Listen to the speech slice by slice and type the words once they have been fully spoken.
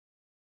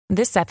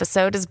This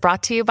episode is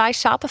brought to you by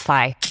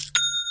Shopify.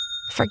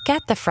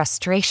 Forget the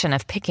frustration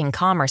of picking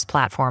commerce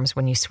platforms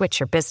when you switch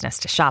your business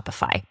to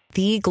Shopify,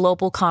 the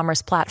global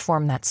commerce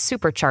platform that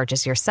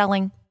supercharges your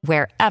selling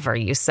wherever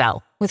you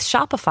sell. With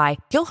Shopify,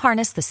 you'll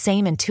harness the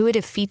same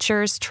intuitive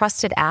features,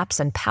 trusted apps,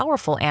 and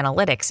powerful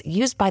analytics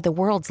used by the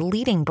world's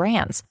leading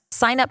brands.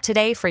 Sign up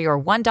today for your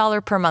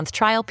 $1 per month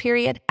trial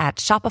period at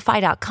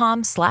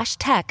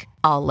shopify.com/tech,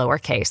 all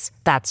lowercase.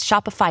 That's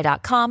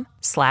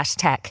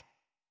shopify.com/tech.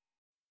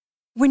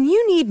 When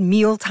you need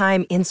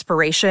mealtime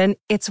inspiration,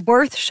 it's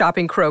worth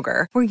shopping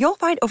Kroger, where you'll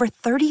find over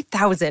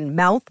 30,000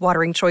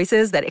 mouth-watering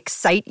choices that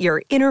excite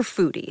your inner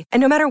foodie. And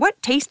no matter what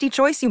tasty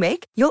choice you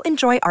make, you'll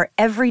enjoy our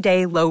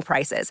everyday low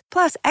prices,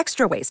 plus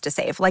extra ways to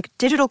save, like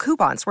digital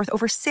coupons worth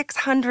over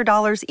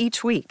 $600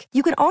 each week.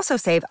 You can also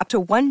save up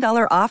to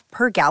 $1 off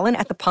per gallon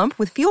at the pump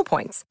with fuel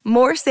points.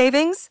 More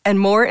savings and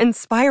more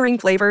inspiring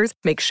flavors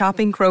make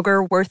shopping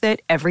Kroger worth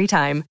it every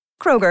time.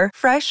 Kroger,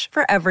 fresh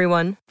for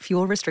everyone.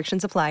 Fuel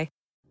restrictions apply.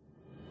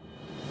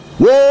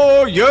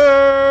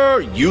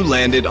 Warrior! You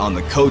landed on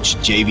the Coach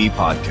JV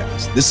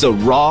podcast. This is a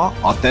raw,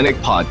 authentic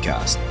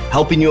podcast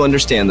helping you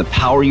understand the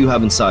power you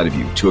have inside of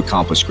you to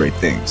accomplish great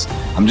things.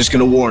 I'm just going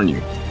to warn you,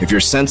 if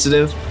you're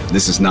sensitive,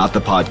 this is not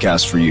the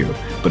podcast for you.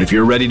 But if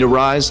you're ready to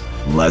rise,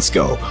 let's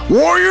go.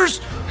 Warriors,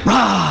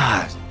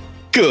 rise!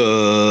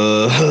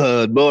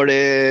 Good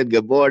morning,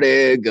 good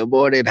morning, good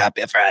morning.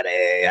 Happy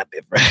Friday, happy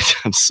Friday.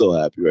 I'm so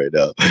happy right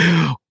now.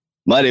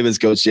 My name is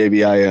Coach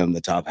JV. I am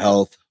the top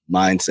health,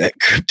 mindset,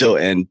 crypto,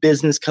 and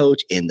business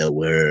coach in the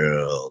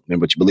world.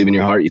 Remember, what you believe in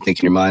your heart, you think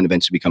in your mind,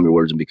 eventually become your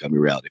words and become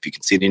your reality. If you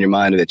can see it in your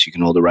mind, that you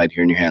can hold it right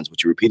here in your hands.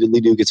 What you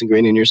repeatedly do gets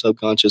ingrained in your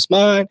subconscious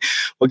mind.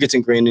 What gets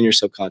ingrained in your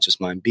subconscious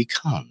mind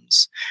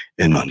becomes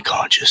an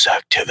unconscious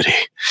activity.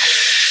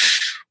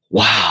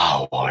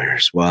 Wow,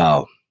 warriors.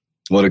 Wow.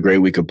 What a great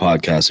week of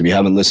podcasts. If you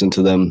haven't listened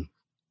to them,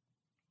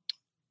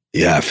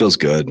 yeah, it feels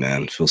good,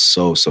 man. It feels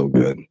so, so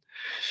good.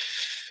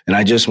 And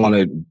I just want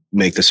to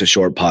make this a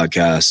short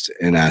podcast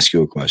and ask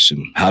you a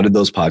question. How did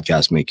those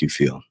podcasts make you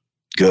feel?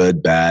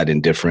 Good, bad,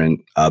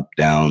 indifferent, up,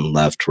 down,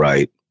 left,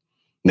 right,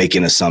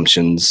 making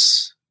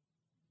assumptions?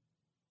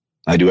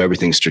 I do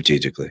everything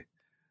strategically.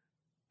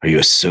 Are you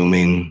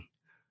assuming?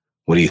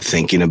 What are you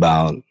thinking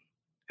about?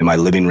 Am I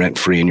living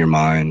rent-free in your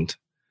mind?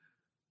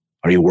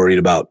 Are you worried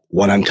about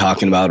what I'm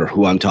talking about or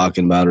who I'm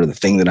talking about or the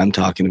thing that I'm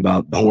talking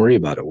about? Don't worry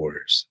about it,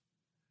 warriors.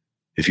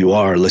 If you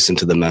are, listen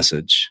to the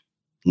message.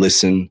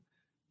 Listen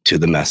to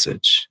the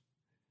message.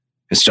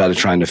 Instead of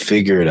trying to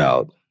figure it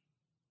out,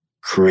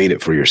 create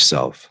it for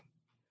yourself.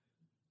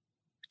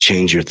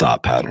 Change your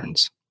thought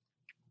patterns.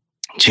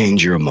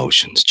 Change your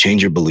emotions.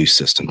 Change your belief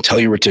system. Tell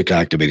your reticular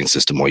activating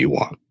system what you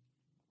want.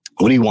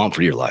 What do you want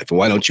for your life? And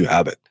why don't you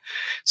have it?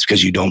 It's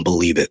because you don't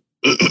believe it.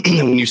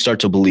 When you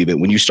start to believe it,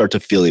 when you start to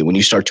feel it, when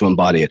you start to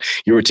embody it,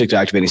 your reticular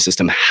activating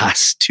system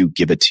has to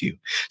give it to you.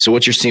 So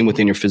what you're seeing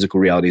within your physical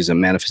reality is a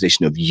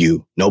manifestation of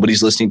you.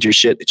 Nobody's listening to your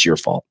shit. It's your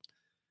fault.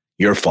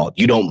 Your fault.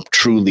 You don't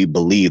truly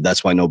believe.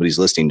 That's why nobody's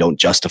listening. Don't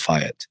justify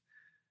it.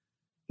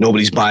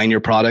 Nobody's buying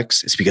your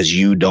products. It's because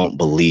you don't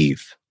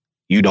believe.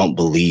 You don't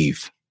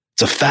believe.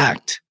 It's a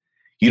fact.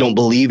 You don't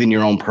believe in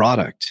your own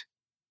product.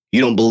 You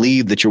don't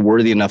believe that you're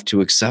worthy enough to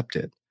accept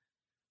it.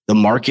 The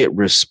market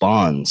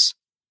responds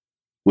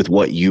with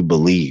what you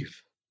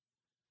believe.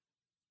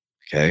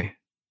 Okay?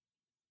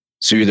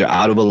 So you're either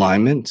out of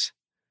alignment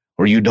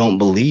or you don't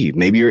believe.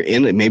 Maybe you're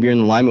in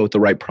alignment with the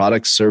right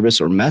product,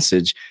 service, or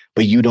message,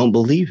 but you don't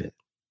believe it.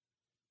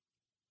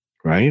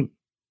 Right?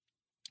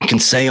 You can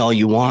say all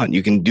you want.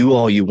 You can do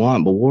all you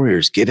want, but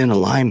warriors, get in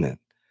alignment.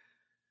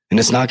 And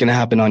it's not going to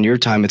happen on your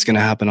time. It's going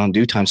to happen on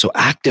due time. So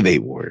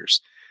activate, warriors.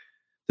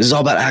 This is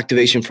all about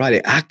Activation Friday.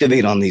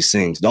 Activate on these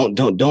things. Don't,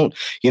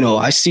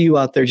 I see you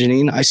out there,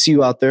 Janine. I see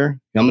you out there.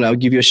 I'll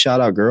give you a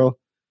shout out, girl.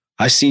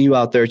 I see you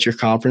out there at your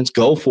conference.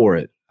 Go for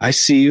it. I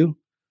see you.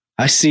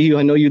 I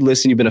know you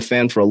listen. You've been a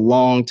fan for a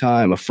long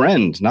time. A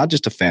friend, not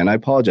just a fan. I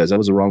apologize. That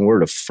was the wrong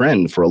word. A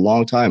friend for a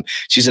long time.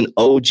 She's an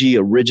OG,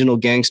 original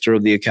gangster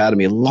of the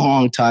Academy a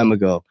long time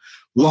ago.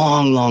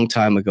 Long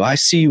time ago. I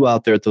see you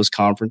out there at those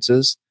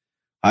conferences.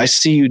 I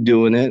see you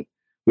doing it.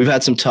 We've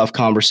had some tough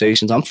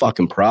conversations. I'm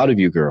fucking proud of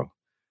you, girl.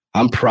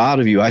 I'm proud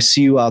of you. I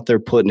see you out there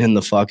putting in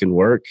the fucking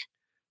work.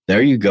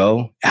 There you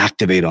go.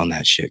 Activate on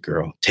that shit,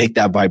 girl. Take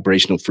that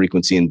vibrational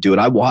frequency and do it.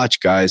 I watch,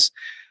 guys.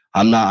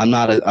 I'm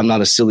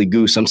not a silly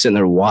goose. I'm sitting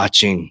there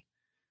watching.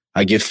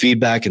 I give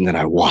feedback and then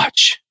I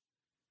watch.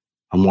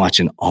 I'm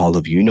watching all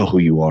of you. You know who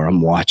you are.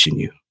 I'm watching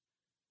you.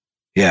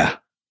 Yeah.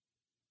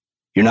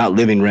 You're not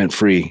living rent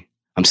free.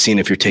 I'm seeing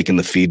if you're taking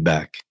the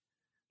feedback.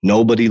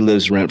 Nobody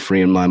lives rent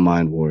free in my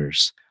mind,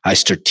 warriors. I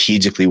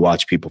strategically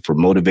watch people for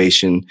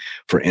motivation,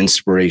 for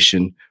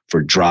inspiration,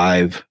 for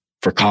drive,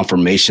 for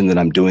confirmation that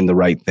I'm doing the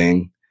right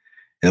thing.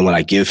 And when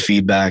I give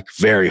feedback,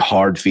 very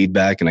hard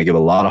feedback, and I give a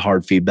lot of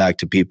hard feedback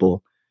to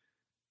people,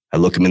 I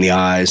look them in the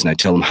eyes and I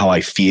tell them how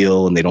I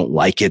feel and they don't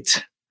like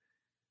it.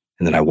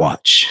 And then I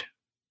watch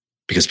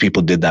because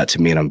people did that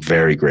to me and I'm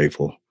very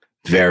grateful,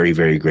 very,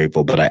 very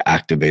grateful, but I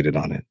activated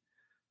on it.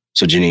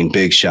 So Janine,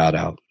 big shout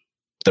out.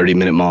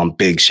 30-Minute Mom,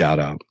 big shout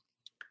out.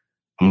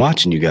 I'm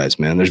watching you guys,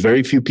 man. There's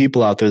very few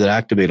people out there that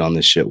activate on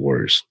this shit,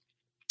 Warriors.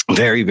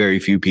 Very, very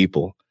few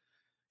people.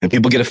 And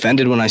people get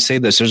offended when I say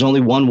this. There's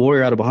only one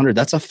warrior out of 100.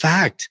 That's a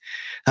fact.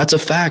 That's a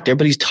fact.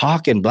 Everybody's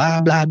talking,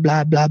 blah, blah,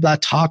 blah, blah, blah.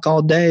 Talk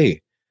all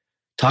day.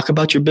 Talk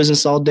about your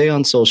business all day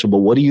on social. But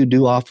what do you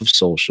do off of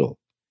social?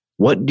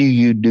 What do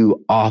you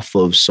do off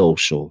of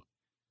social?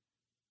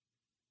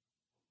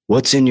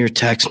 What's in your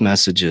text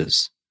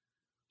messages?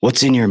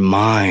 What's in your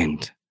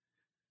mind?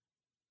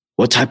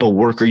 What type of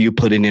work are you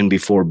putting in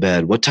before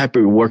bed? What type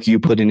of work are you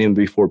putting in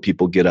before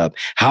people get up?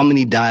 How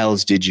many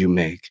dials did you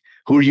make?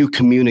 Who are you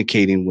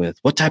communicating with?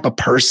 What type of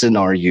person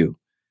are you?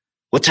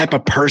 What type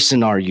of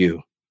person are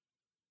you?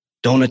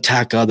 Don't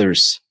attack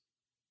others.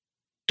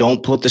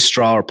 Don't put the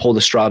straw or pull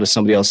the straw to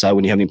somebody else's side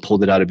when you haven't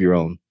pulled it out of your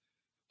own.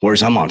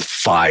 Whereas I'm on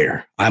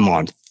fire. I'm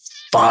on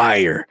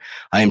fire.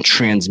 I am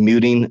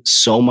transmuting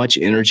so much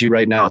energy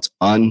right now. It's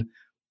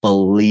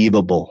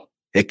unbelievable.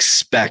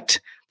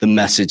 Expect the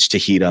message to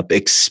heat up.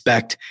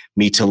 Expect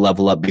me to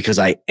level up because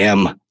I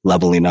am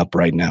leveling up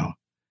right now.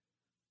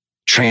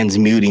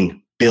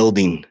 Transmuting,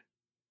 building,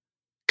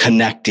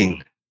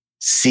 connecting,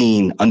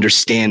 seeing,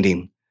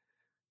 understanding.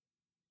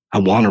 I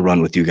want to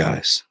run with you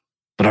guys,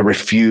 but I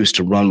refuse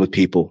to run with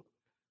people.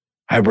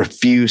 I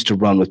refuse to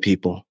run with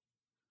people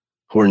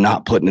who are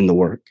not putting in the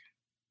work,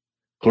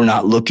 who are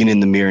not looking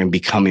in the mirror and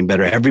becoming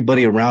better.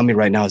 Everybody around me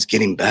right now is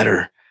getting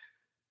better.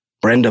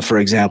 Brenda, for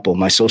example,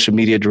 my social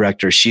media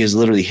director, she is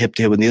literally hip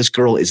to hip. And this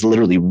girl is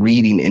literally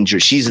reading and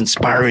she's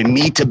inspiring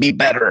me to be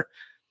better.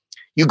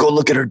 You go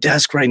look at her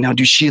desk right now,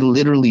 dude. She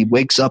literally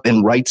wakes up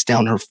and writes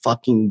down her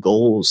fucking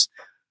goals.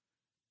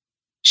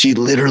 She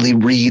literally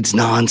reads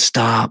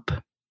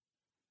nonstop.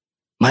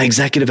 My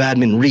executive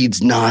admin reads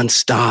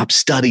nonstop,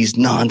 studies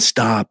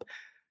nonstop.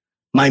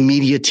 My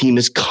media team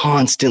is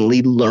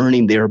constantly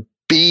learning. They're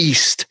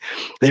beast.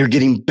 They're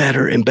getting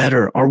better and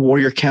better. Our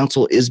Warrior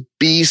Council is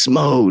beast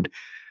mode.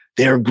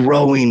 They're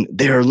growing.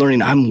 They're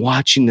learning. I'm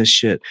watching this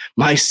shit.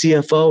 My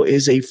CFO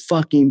is a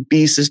fucking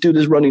beast. This dude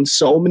is running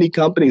so many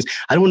companies.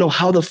 I don't know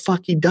how the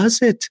fuck he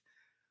does it.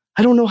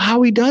 I don't know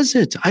how he does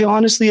it. I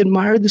honestly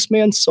admire this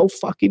man so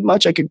fucking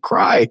much. I could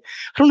cry.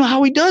 I don't know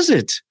how he does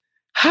it.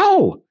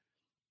 How?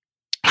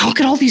 How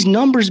can all these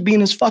numbers be in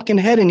his fucking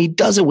head and he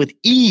does it with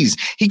ease?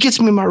 He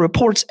gets me my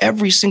reports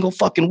every single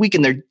fucking week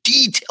and they're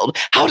detailed.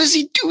 How does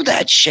he do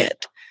that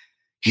shit?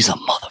 He's a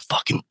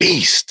motherfucking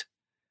beast.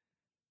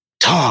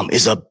 Tom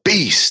is a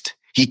beast.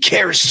 He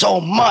cares so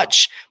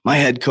much. My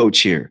head coach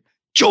here,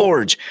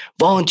 George,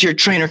 volunteer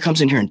trainer, comes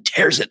in here and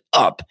tears it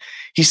up.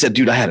 He said,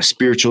 dude, I had a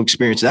spiritual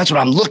experience. That's what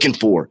I'm looking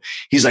for.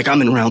 He's like,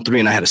 I'm in round 3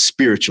 and I had a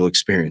spiritual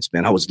experience,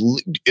 man.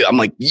 I'm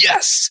like,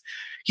 yes.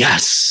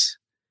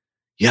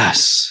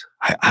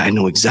 I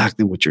know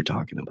exactly what you're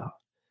talking about.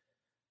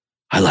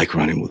 I like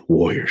running with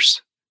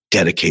warriors,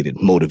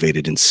 dedicated,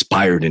 motivated,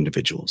 inspired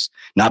individuals,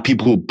 not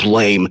people who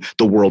blame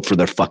the world for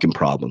their fucking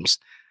problems.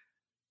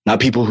 Not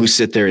people who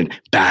sit there and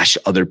bash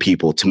other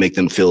people to make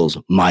them feel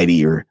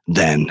mightier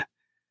than.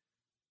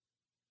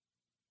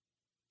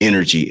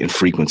 Energy and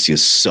frequency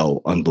is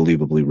so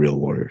unbelievably real,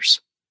 Warriors.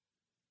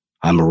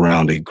 I'm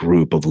around a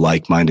group of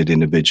like-minded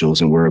individuals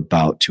and we're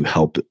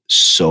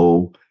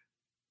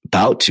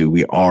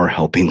we are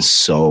helping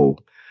so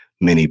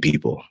many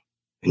people.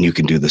 And you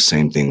can do the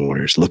same thing,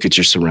 Warriors. Look at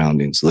your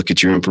surroundings. Look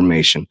at your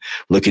information.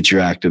 Look at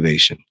your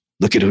activation.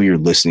 Look at who you're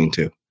listening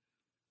to.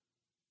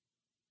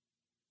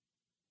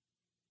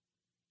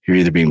 You're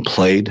either being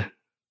played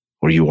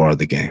or you are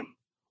the game.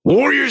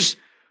 Warriors,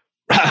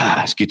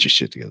 let's get your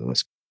shit together.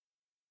 Let's